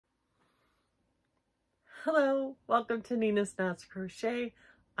Hello, welcome to Nina's Knots Crochet.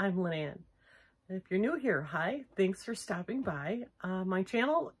 I'm Lynanne. If you're new here, hi, thanks for stopping by. My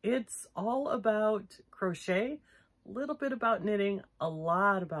channel, it's all about crochet, a little bit about knitting, a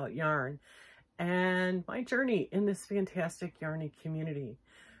lot about yarn, and my journey in this fantastic yarny community.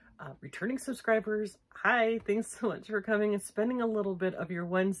 Returning subscribers, hi, thanks so much for coming and spending a little bit of your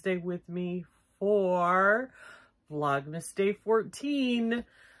Wednesday with me for Vlogmas Day 14.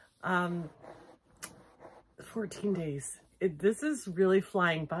 14 days. This is really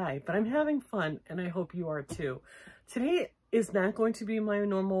flying by, but I'm having fun and I hope you are too. Today is not going to be my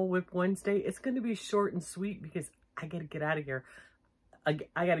normal Whip Wednesday. It's going to be short and sweet because I got to get out of here. I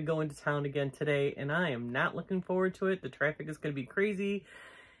got to go into town again today and I am not looking forward to it. The traffic is going to be crazy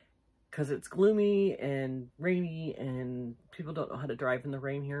because it's gloomy and rainy and people don't know how to drive in the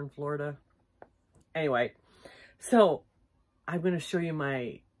rain here in Florida. Anyway, so I'm going to show you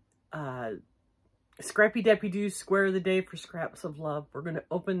my Scrappy Deppy Doo Square of the Day for Scraps of Love. We're going to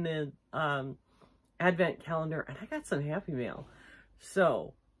open the advent calendar and I got some happy mail.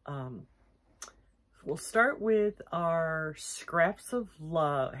 So we'll start with our Scraps of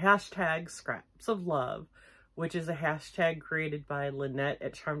Love, hashtag Scraps of Love, which is a hashtag created by Lynette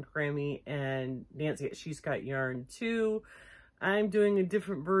at Charmed Grammy and Nancy at She's Got Yarn too. I'm doing a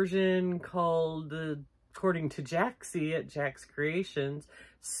different version called, according to Jaxie at Jax Creations,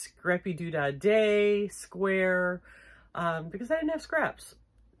 Scrappy Doodah Day Square, because I didn't have scraps,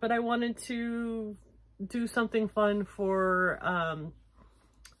 but I wanted to do something fun for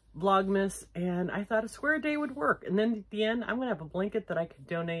Vlogmas, and I thought a square day would work. And then at the end, I'm gonna have a blanket that I could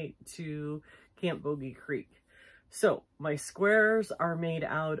donate to Camp Bogey Creek. So my squares are made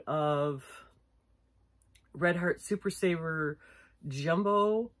out of Red Heart Super Saver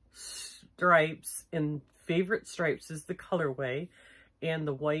Jumbo stripes, and Favorite Stripes is the colorway, and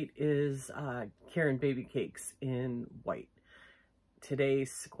the white is Karen Baby Cakes in white.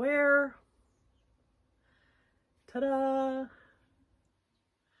 Today's square, ta-da!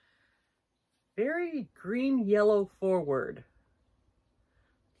 Very green, yellow forward.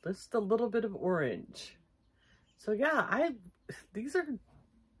 Just a little bit of orange. So yeah, I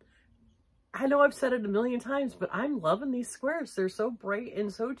know I've said it a million times, but I'm loving these squares. They're so bright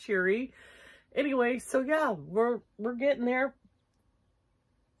and so cheery. Anyway, so yeah, we're getting there.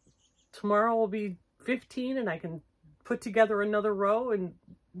 Tomorrow will be 15 and I can put together another row and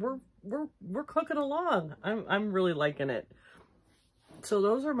we're cooking along. I'm really liking it. So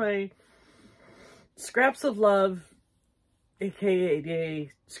those are my Scraps of Love, aka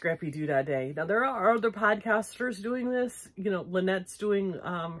Scrappy Doodah Day. Now there are other podcasters doing this. You know, Lynette's doing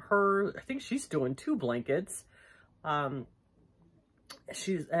I think she's doing 2 blankets.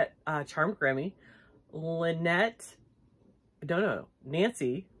 She's at Charmed Grammy. Lynette, no,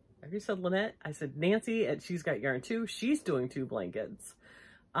 Nancy. I already said Lynette. I said Nancy at She's Got Yarn too. She's doing 2 blankets.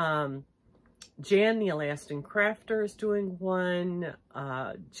 Jan, the Elastin Crafter, is doing 1.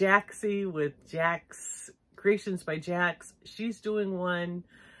 Jaxie with Jax Creations by Jax, she's doing 1.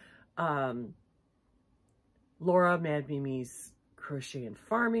 Laura, Mad Mimi's Crochet and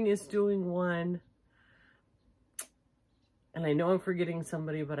Farming, is doing 1. And I know I'm forgetting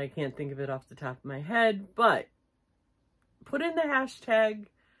somebody, but I can't think of it off the top of my head. But put in the hashtag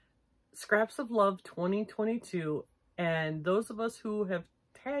Scraps of Love 2022, and those of us who have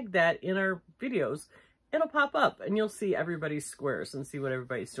tagged that in our videos, it'll pop up and you'll see everybody's squares and see what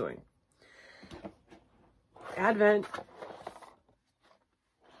everybody's doing. Advent,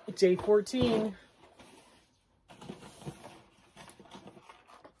 day 14.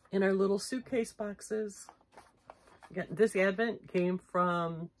 In our little suitcase boxes. This Advent came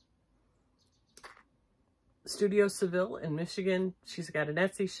from Studio Savalle in Michigan. She's got an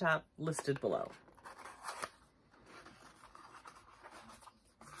Etsy shop listed below.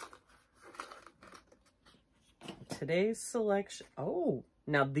 Today's selection. Oh,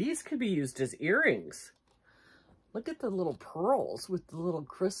 now these could be used as earrings. Look at the little pearls with the little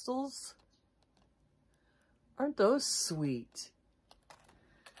crystals. Aren't those sweet?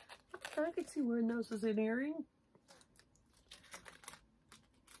 I could see wearing those as an earring.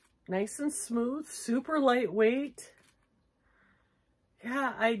 Nice and smooth, super lightweight.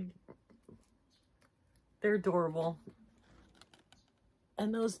 Yeah, they're adorable.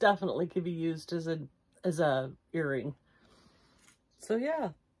 And those definitely could be used as a earring. So yeah,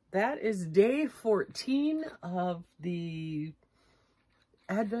 that is day 14 of the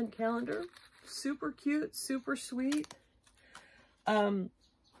Advent calendar. Super cute, super sweet.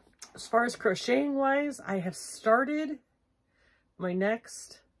 As far as crocheting wise, I have started my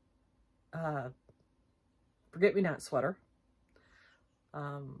next Forget-Me-Not sweater.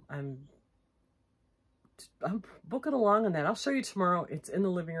 I'm I'm booking along on that. I'll show you tomorrow. It's in the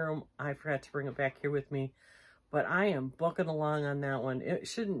living room. I forgot to bring it back here with me, but I am booking along on that one. It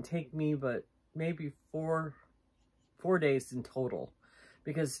shouldn't take me but maybe four days in total,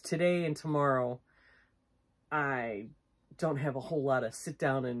 because today and tomorrow I don't have a whole lot of sit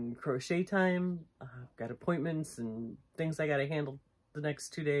down and crochet time. I've got appointments and things I got to handle the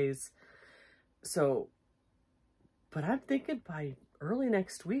next 2 days. So, but I'm thinking by early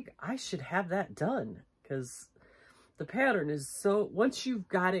next week, I should have that done, because the pattern is so, once you've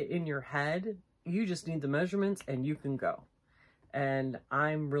got it in your head, you just need the measurements and you can go. And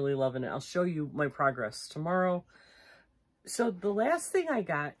I'm really loving it. I'll show you my progress tomorrow. So the last thing I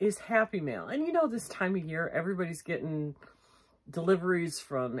got is Happy Mail. And you know, this time of year, everybody's getting deliveries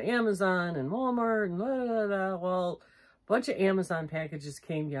from Amazon and Walmart and blah, blah, blah. Well, a bunch of Amazon packages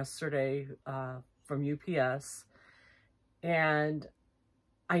came yesterday from UPS. And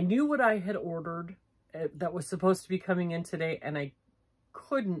I knew what I had ordered that was supposed to be coming in today, and I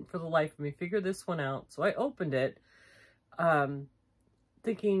couldn't for the life of me figure this one out. So I opened it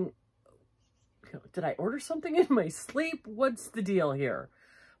thinking, did I order something in my sleep? What's the deal here?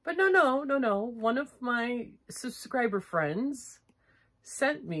 But no. One of my subscriber friends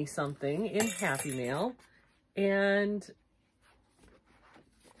sent me something in Happy Mail, and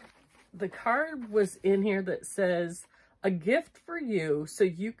the card was in here that says, a gift for you so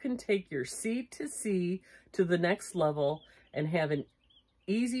you can take your C2C to the next level and have an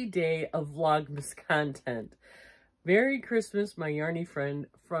easy day of Vlogmas content. Merry Christmas, my yarny friend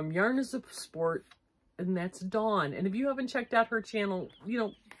from Yarn is a Sport, and that's Dawn. And if you haven't checked out her channel, you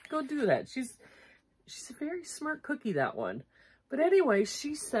know, go do that. She's a very smart cookie, that one. But anyway,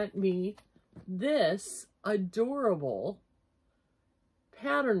 she sent me this adorable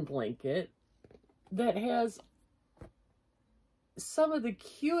pattern blanket that has some of the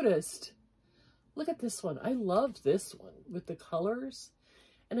cutest. Look at this one. I love this one with the colors.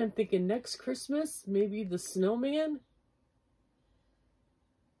 And I'm thinking next Christmas, maybe the snowman.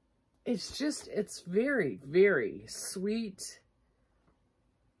 It's just, it's very, very sweet.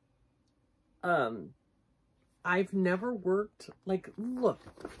 I've never worked, like, look,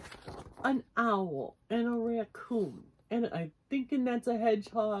 an owl and a raccoon. And I'm thinking that's a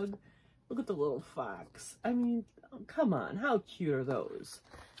hedgehog. Look at the little fox. I mean, come on, how cute are those?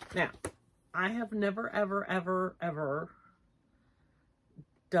 Now, I have never, ever, ever, ever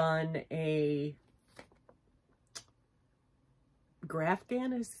done a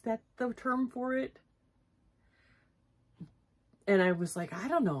graftan, is that the term for it? And I was like, I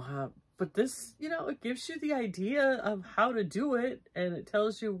don't know how, but this, you know, it gives you the idea of how to do it, and it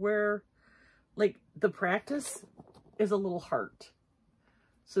tells you where, like, the practice is a little heart,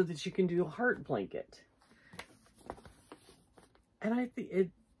 so that you can do a heart blanket. And I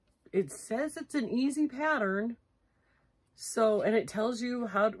think it says it's an easy pattern. So, and it tells you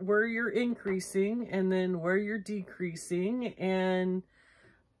where you're increasing and then where you're decreasing. And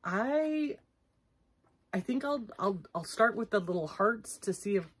I think I'll start with the little hearts to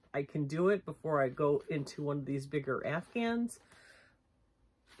see if I can do it before I go into one of these bigger Afghans.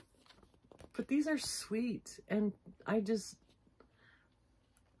 But these are sweet, and I'm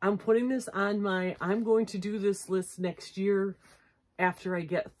putting this on my, I'm going to do this list next year after I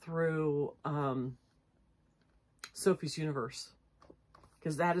get through Sophie's Universe,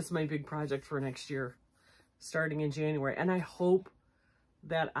 because that is my big project for next year, starting in January. And I hope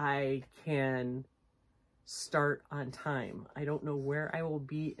that I can start on time. I don't know where I will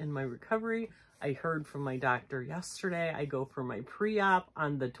be in my recovery. I heard from my doctor yesterday. I go for my pre-op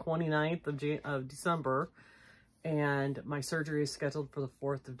on the 29th of December, and my surgery is scheduled for the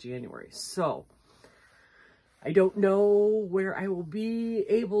 4th of January. So I don't know where I will be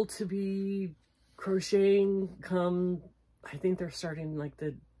able to be crocheting come, I think they're starting like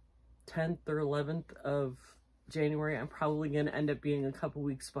the 10th or 11th of January. I'm probably going to end up being a couple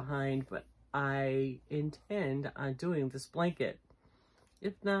weeks behind, but I intend on doing this blanket.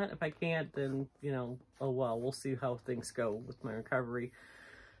 If not, if I can't, then, you know, oh well, we'll see how things go with my recovery.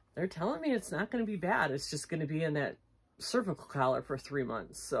 They're telling me it's not going to be bad. It's just going to be in that cervical collar for 3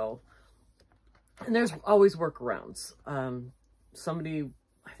 months. So, and there's always workarounds. Somebody,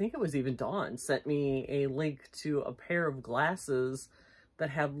 I think it was even Dawn, sent me a link to a pair of glasses that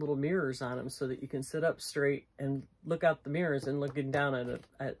have little mirrors on them so that you can sit up straight and look out the mirrors and looking down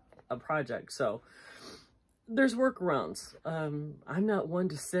at a project. So there's workarounds. I'm not one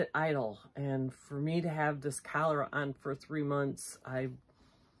to sit idle, and for me to have this collar on for 3 months, I'm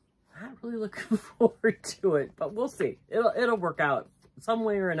not really looking forward to it, but we'll see. It'll work out some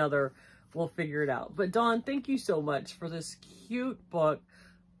way or another. We'll figure it out. But Dawn, thank you so much for this cute book.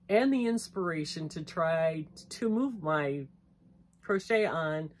 and the inspiration to try to move my crochet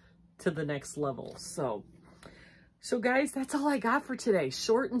on to the next level. So guys, that's all I got for today.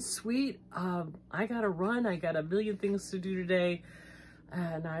 Short and sweet. I gotta run. I got a million things to do today,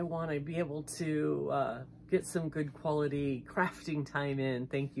 and I want to be able to get some good quality crafting time in.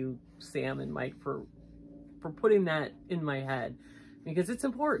 Thank you, Sam and Mike, for putting that in my head, because it's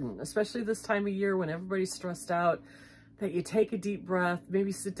important, especially this time of year when everybody's stressed out, that you take a deep breath,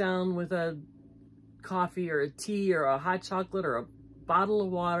 maybe sit down with a coffee or a tea or a hot chocolate or a bottle of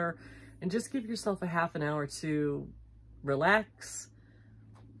water, and just give yourself a half an hour to relax,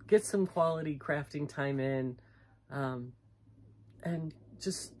 get some quality crafting time in, and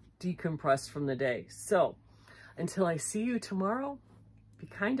just decompress from the day. So until I see you tomorrow, be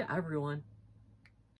kind to everyone.